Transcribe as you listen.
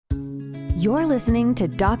You're listening to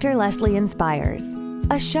Dr. Leslie Inspires,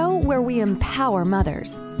 a show where we empower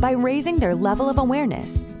mothers by raising their level of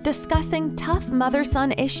awareness, discussing tough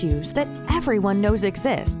mother-son issues that everyone knows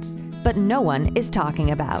exists, but no one is talking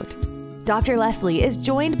about. Dr. Leslie is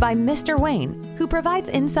joined by Mr. Wayne, who provides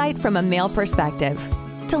insight from a male perspective.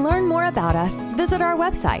 To learn more about us, visit our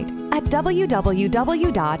website at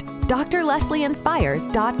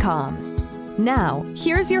www.drleslieInspires.com. Now,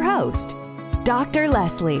 here's your host, Dr.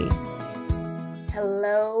 Leslie.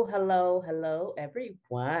 Hello,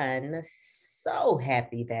 everyone. So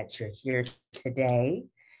happy that you're here today.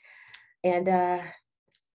 And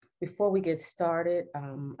before we get started,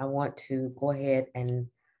 I want to go ahead and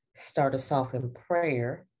start us off in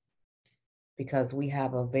prayer because we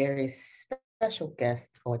have a very special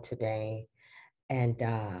guest on today, and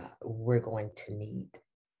we're going to need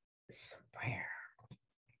some prayer.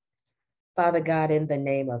 Father God, in the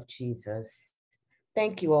name of Jesus,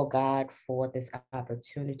 thank you, oh God, for this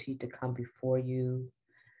opportunity to come before you.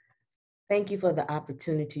 Thank you for the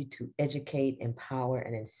opportunity to educate, empower,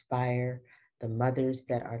 and inspire the mothers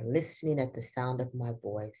that are listening at the sound of my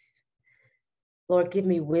voice. Lord, give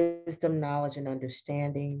me wisdom, knowledge, and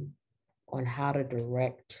understanding on how to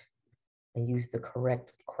direct and use the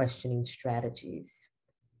correct questioning strategies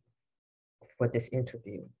for this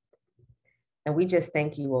interview. And we just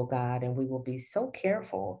thank you, oh God, and we will be so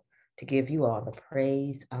careful to give you all the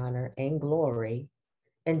praise, honor, and glory.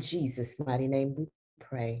 In Jesus' mighty name we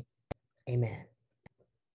pray. Amen.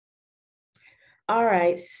 All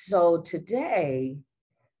right, so today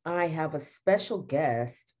I have a special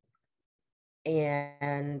guest,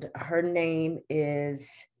 and her name is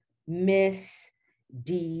Miss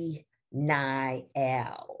D.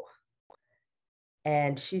 Niall.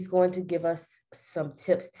 And she's going to give us some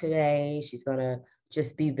tips today. She's going to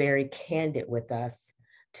just be very candid with us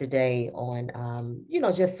today on,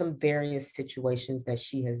 just some various situations that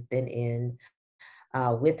she has been in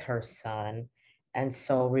with her son. And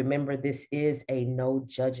so remember, this is a no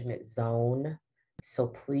judgment zone. So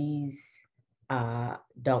please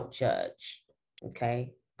don't judge,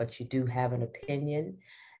 okay? But you do have an opinion.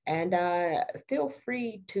 And feel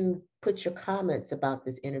free to put your comments about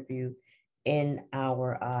this interview in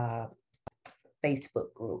our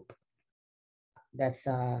Facebook group. That's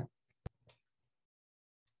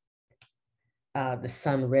the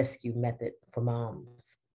Son Rescue Method for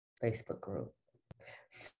Moms Facebook group.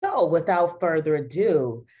 So without further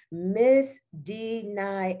ado, Miss D.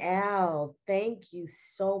 Niall, thank you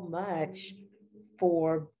so much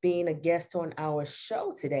for being a guest on our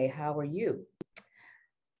show today. How are you?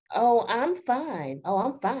 Oh, I'm fine.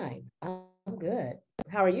 I'm good.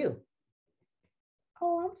 How are you?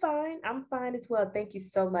 Oh, I'm fine. I'm fine as well. Thank you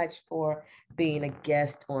so much for being a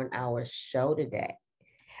guest on our show today.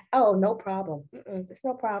 Oh, no problem. It's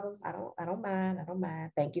no problem. I don't mind. I don't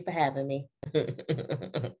mind. Thank you for having me.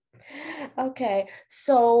 Okay.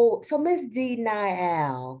 So Miss D.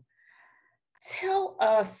 Niall, tell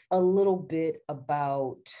us a little bit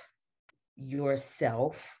about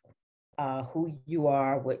yourself, who you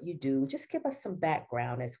are, what you do. Just give us some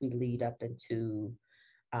background as we lead up into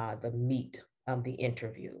the meat of the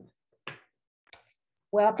interview.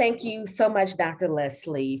 Well, thank you so much, Dr.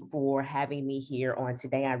 Leslie, for having me here on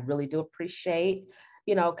today. I really do appreciate,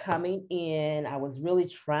 coming in. I was really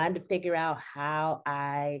trying to figure out how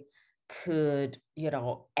I could,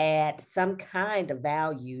 add some kind of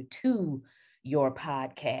value to your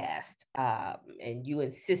podcast. And you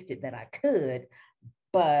insisted that I could,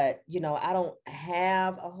 but, I don't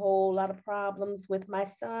have a whole lot of problems with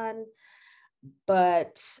my son,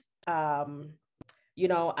 but,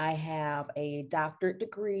 I have a doctorate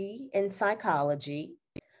degree in psychology.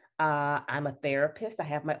 I'm a therapist. I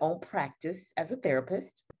have my own practice as a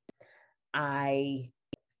therapist. I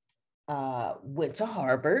went to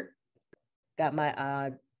Harvard, got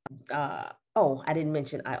my, I didn't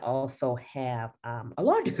mention I also have a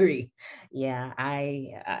law degree. Yeah,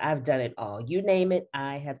 I've done it all. You name it,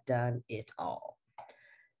 I have done it all.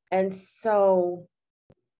 And so,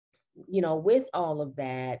 with all of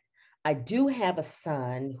that, I do have a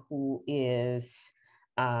son who is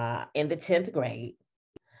in the 10th grade,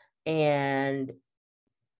 and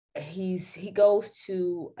he goes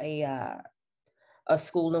to a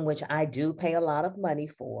school in which I do pay a lot of money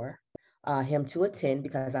for him to attend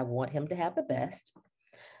because I want him to have the best.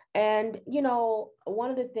 And, one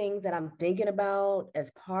of the things that I'm thinking about as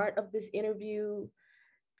part of this interview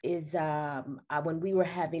is when we were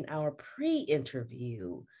having our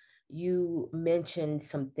pre-interview, you mentioned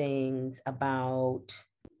some things about,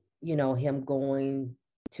 him going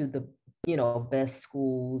to the, best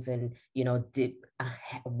schools, and,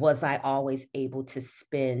 was I always able to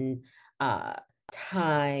spend uh,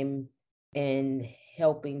 time in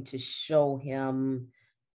helping to show him,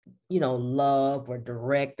 love or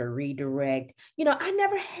direct or redirect. I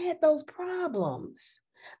never had those problems.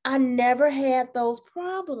 I never had those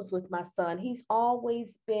problems with my son. He's always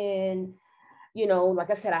been, like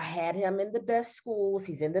I said, I had him in the best schools.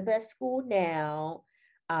 He's in the best school now.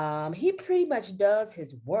 He pretty much does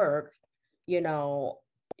his work. you know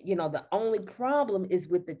the only problem is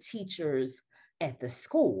with the teachers at the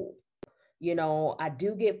school. I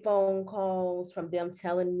do get phone calls from them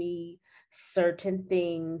telling me certain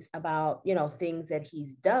things about, things that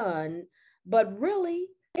he's done, but really,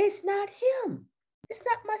 it's not him. It's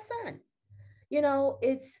not my son.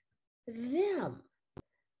 It's them.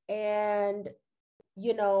 And,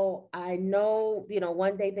 I know,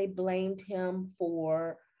 one day they blamed him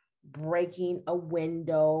for breaking a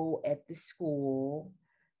window at the school,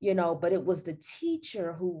 but it was the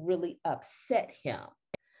teacher who really upset him.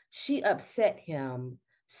 She upset him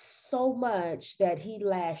so much that he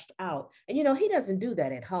lashed out. And he doesn't do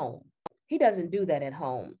that at home. He doesn't do that at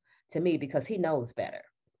home to me because he knows better.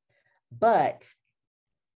 But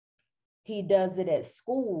he does it at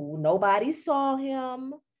school. Nobody saw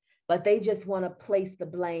him, but they just want to place the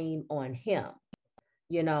blame on him,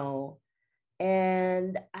 you know.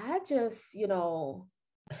 And I just,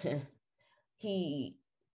 he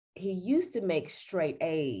he used to make straight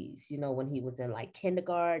A's, when he was in like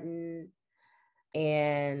kindergarten.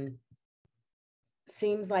 And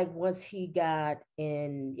seems like once he got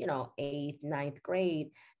in, eighth, ninth grade,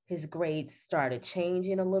 his grades started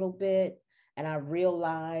changing a little bit. And I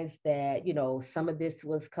realized that, some of this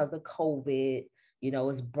was because of COVID.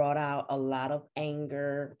 It's brought out a lot of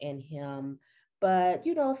anger in him. But,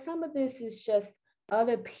 some of this is just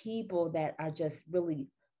other people that are just really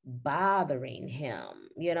bothering him.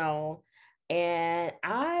 And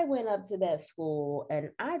I went up to that school and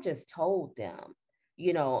I just told them,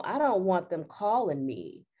 I don't want them calling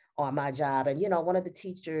me on my job. And, one of the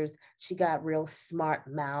teachers, she got real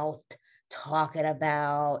smart mouthed talking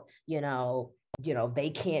about, they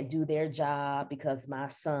can't do their job because my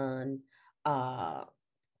son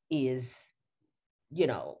is, you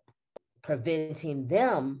know, preventing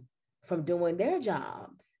them from doing their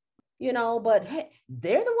jobs, but hey,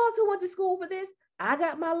 they're the ones who went to school for this. I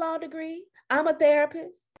got my law degree. I'm a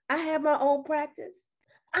therapist. I have my own practice.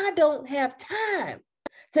 I don't have time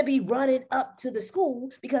to be running up to the school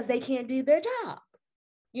because they can't do their job,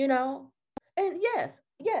 you know? And yes,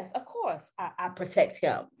 of course, I protect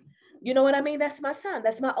him. You know what I mean? That's my son.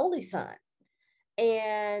 That's my only son.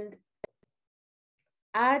 And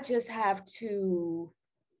I just have to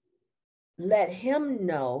let him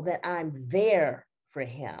know that I'm there for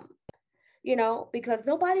him, because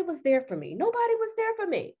nobody was there for me. Nobody was there for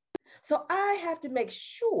me. So I have to make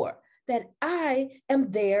sure that I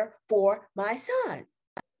am there for my son.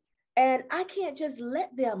 And I can't just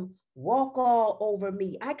let them walk all over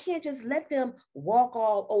me. I can't just let them walk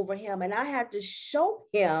all over him. And I have to show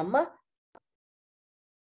him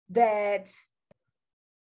that,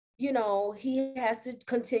 he has to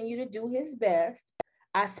continue to do his best.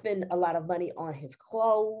 I spend a lot of money on his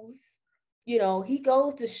clothes. He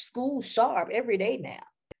goes to school sharp every day now.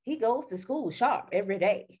 He goes to school sharp every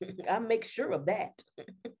day. I make sure of that.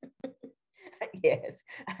 Yes.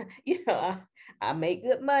 I make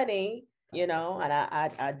good money, and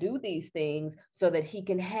I do these things so that he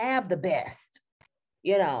can have the best,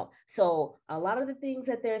 So a lot of the things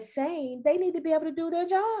that they're saying, they need to be able to do their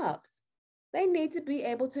jobs. They need to be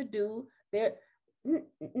able to do their,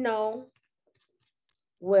 no.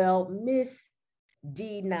 Well, Miss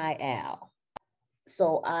D. Niall.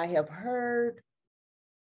 So I have heard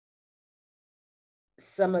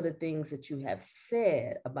some of the things that you have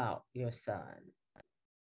said about your son.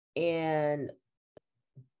 And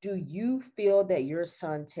do you feel that your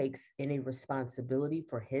son takes any responsibility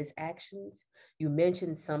for his actions? You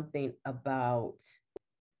mentioned something about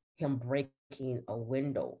him breaking a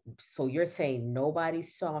window. So you're saying nobody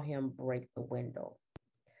saw him break the window?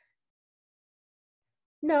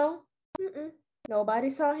 No, nobody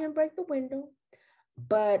saw him break the window.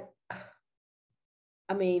 But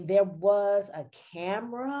I mean, there was a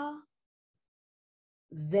camera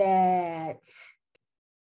that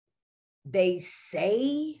they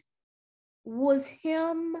say was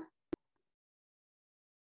him.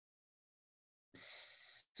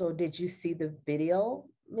 So did you see the video,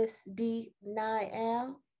 Miss D.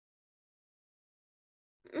 Niall?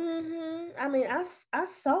 I mean, I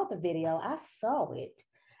saw the video. I saw it.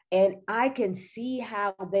 And I can see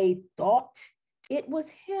how they thought it was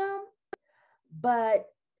him. But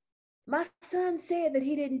my son said that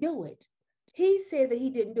he didn't do it. He said that he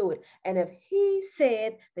didn't do it. And if he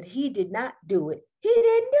said that he did not do it, he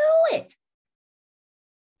didn't do it.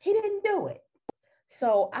 He didn't do it.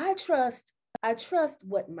 So I trust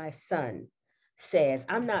what my son says.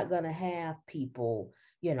 I'm not going to have people,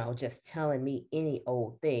 just telling me any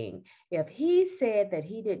old thing. If he said that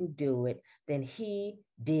he didn't do it, then he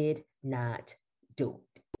did not do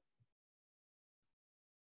it.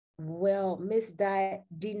 Well, Miss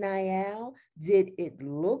Denial, did it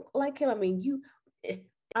look like him? I mean,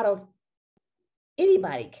 out of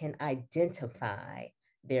anybody can identify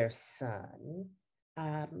their son.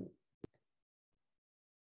 Um,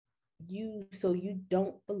 so you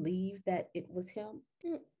don't believe that it was him?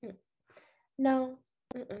 Mm-mm. No,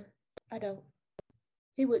 mm-mm, I don't.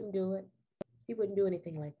 He wouldn't do it. He wouldn't do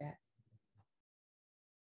anything like that.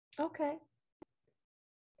 Okay.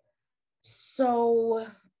 So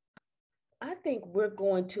I think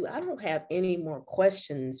I don't have any more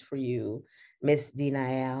questions for you, Miss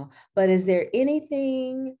Denial, but is there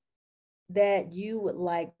anything that you would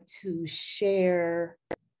like to share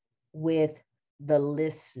with the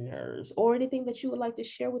listeners or anything that you would like to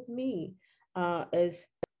share with me as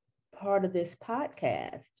part of this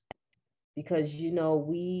podcast? Because,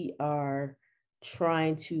 we are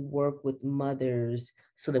trying to work with mothers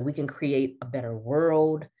so that we can create a better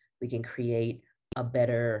world, we can create a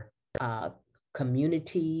better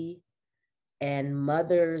community, and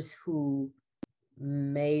mothers who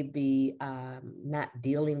may be not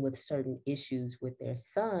dealing with certain issues with their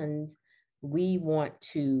sons, we want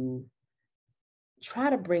to try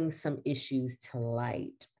to bring some issues to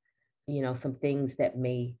light, some things that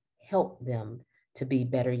may help them to be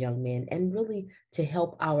better young men and really to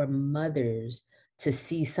help our mothers to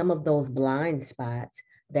see some of those blind spots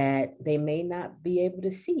that they may not be able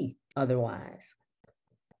to see otherwise.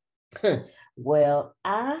 Well,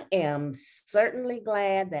 I am certainly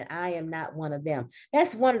glad that I am not one of them.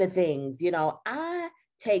 That's one of the things, I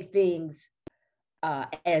take things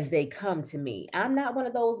as they come to me. I'm not one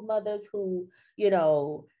of those mothers who,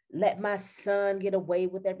 let my son get away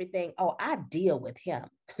with everything. Oh, I deal with him.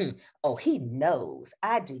 Oh, he knows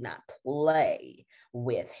I do not play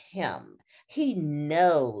with him. He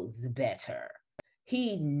knows better.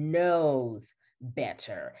 He knows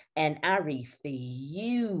better. And I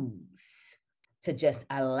refuse to just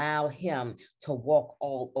allow him to walk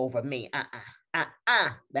all over me.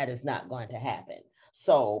 That is not going to happen.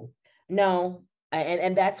 So, no,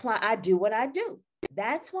 and that's why I do what I do.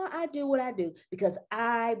 That's why I do what I do, because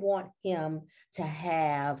I want him to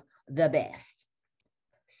have the best.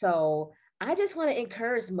 So I just want to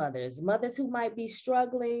encourage mothers who might be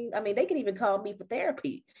struggling. I mean, they can even call me for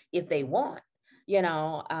therapy if they want, you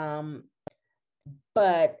know.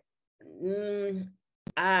 But mm,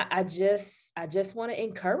 I just want to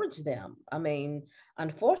encourage them. I mean,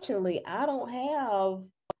 unfortunately, I don't have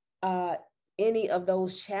uh, any of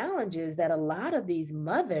those challenges that a lot of these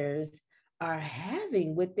mothers are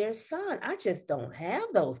having with their son. I just don't have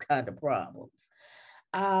those kind of problems.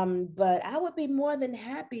 But I would be more than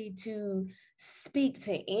happy to speak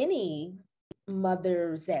to any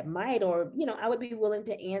mothers that might, or, I would be willing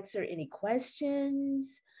to answer any questions.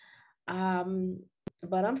 Um,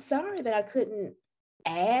 but I'm sorry that I couldn't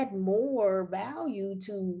add more value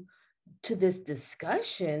to this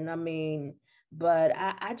discussion. I mean, but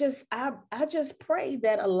I just pray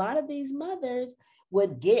that a lot of these mothers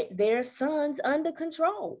would get their sons under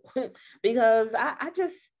control because I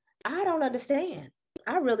don't understand.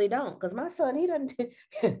 I really don't, because my son, he doesn't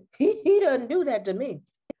he doesn't do that to me.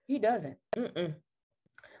 He doesn't. Mm-mm.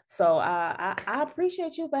 So I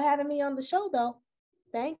appreciate you for having me on the show, though.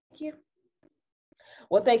 Thank you.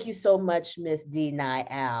 Well, thank you so much, Miss D.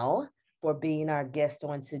 Nial, for being our guest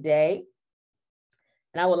on today.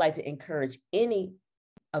 And I would like to encourage any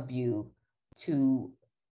of you to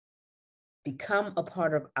become a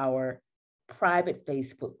part of our private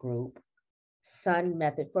Facebook group, Son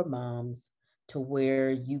Method for Moms, to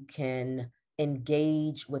where you can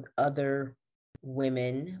engage with other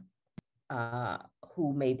women uh,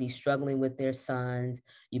 who may be struggling with their sons.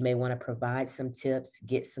 You may want to provide some tips,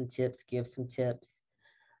 get some tips, give some tips.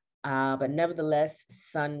 But nevertheless,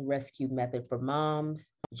 Son Rescue Method for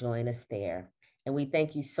Moms, join us there. And we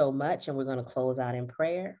thank you so much. And we're going to close out in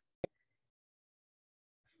prayer.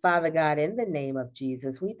 Father God, in the name of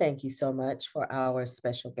Jesus, we thank you so much for our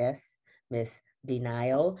special guest, Miss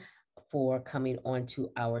Denial, for coming on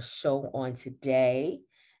to our show on today.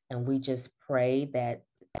 And we just pray that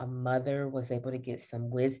a mother was able to get some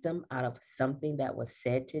wisdom out of something that was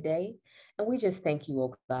said today. And we just thank you,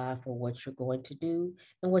 oh God, for what you're going to do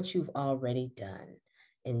and what you've already done.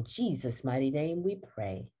 In Jesus' mighty name we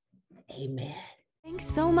pray. Amen. Thanks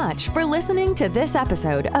so much for listening to this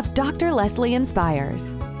episode of Dr. Leslie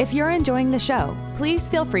Inspires. If you're enjoying the show, please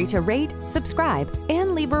feel free to rate, subscribe,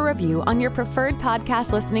 and leave a review on your preferred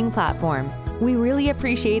podcast listening platform. We really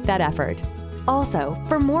appreciate that effort. Also,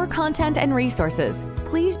 for more content and resources,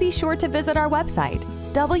 please be sure to visit our website,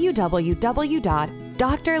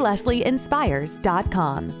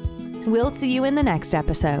 www.drleslieInspires.com. We'll see you in the next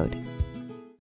episode.